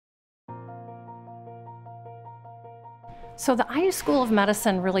So the IU School of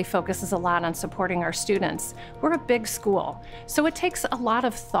Medicine really focuses a lot on supporting our students. We're a big school, so it takes a lot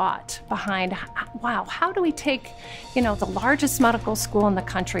of thought behind, wow, how do we take, the largest medical school in the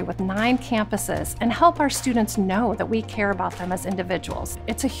country with 9 campuses and help our students know that we care about them as individuals?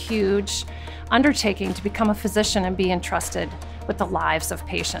 It's a huge undertaking to become a physician and be entrusted with the lives of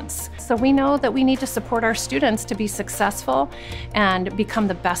patients. So we know that we need to support our students to be successful and become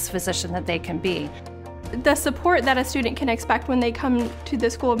the best physician that they can be. The support that a student can expect when they come to the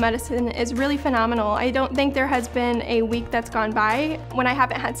School of Medicine is really phenomenal. I don't think there has been a week that's gone by when I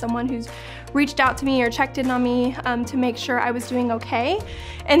haven't had someone who's reached out to me or checked in on me to make sure I was doing okay.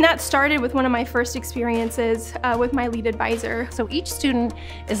 And that started with one of my first experiences with my lead advisor. So each student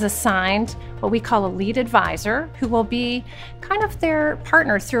is assigned what we call a lead advisor, who will be kind of their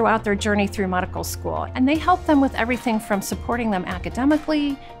partner throughout their journey through medical school. And they help them with everything from supporting them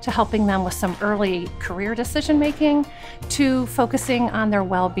academically to helping them with some early career decision making to focusing on their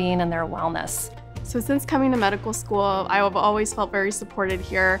well-being and their wellness. So since coming to medical school, I have always felt very supported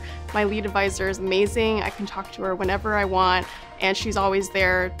here. My lead advisor is amazing. I can talk to her whenever I want, and she's always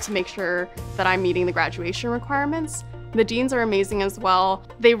there to make sure that I'm meeting the graduation requirements. The deans are amazing as well.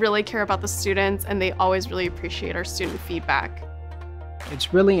 They really care about the students, and they always really appreciate our student feedback.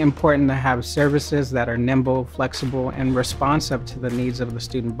 It's really important to have services that are nimble, flexible, and responsive to the needs of the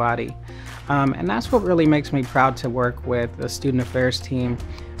student body. And that's what really makes me proud to work with the student affairs team,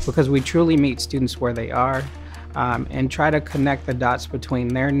 because we truly meet students where they are and try to connect the dots between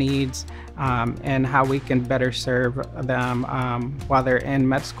their needs and how we can better serve them while they're in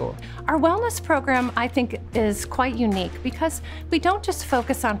med school. Our wellness program, I think, is quite unique because we don't just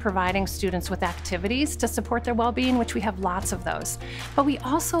focus on providing students with activities to support their well-being, which we have lots of those, but we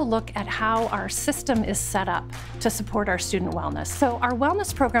also look at how our system is set up to support our student wellness. So our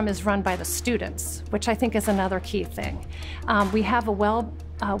wellness program is run by the students, which I think is another key thing. We have a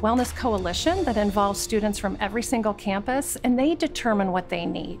wellness coalition that involves students from every single campus, and they determine what they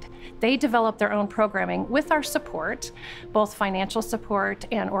need. They develop their own programming with our support, both financial support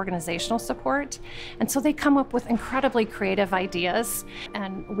and organizational support. And so they come up with incredibly creative ideas,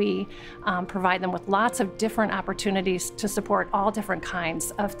 and we provide them with lots of different opportunities to support all different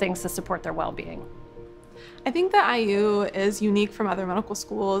kinds of things to support their well-being. I think that IU is unique from other medical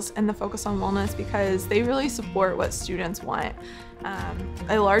schools in the focus on wellness because they really support what students want.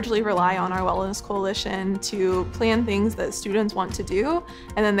 I largely rely on our Wellness Coalition to plan things that students want to do,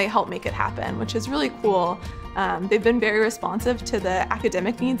 and then they help make it happen, which is really cool. They've been very responsive to the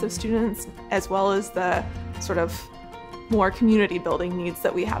academic needs of students as well as the sort of more community building needs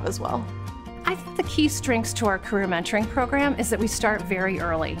that we have as well. I think the key strengths to our career mentoring program is that we start very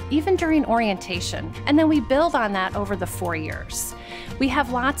early, even during orientation, and then we build on that over the 4 years. We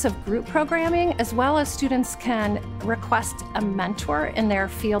have lots of group programming, as well as students can request a mentor in their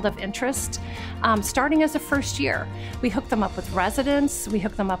field of interest, starting as a first year. We hook them up with residents, we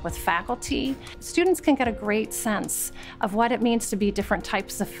hook them up with faculty. Students can get a great sense of what it means to be different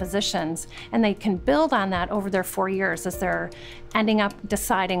types of physicians, and they can build on that over their 4 years as they're ending up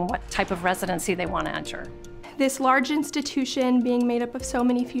deciding what type of residency they want to enter. This large institution, being made up of so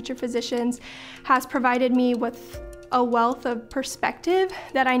many future physicians, has provided me with a wealth of perspective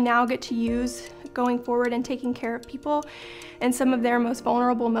that I now get to use going forward and taking care of people in some of their most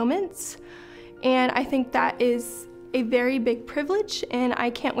vulnerable moments. And I think that is a very big privilege, and I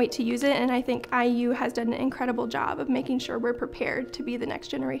can't wait to use it. And I think IU has done an incredible job of making sure we're prepared to be the next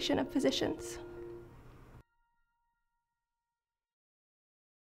generation of physicians.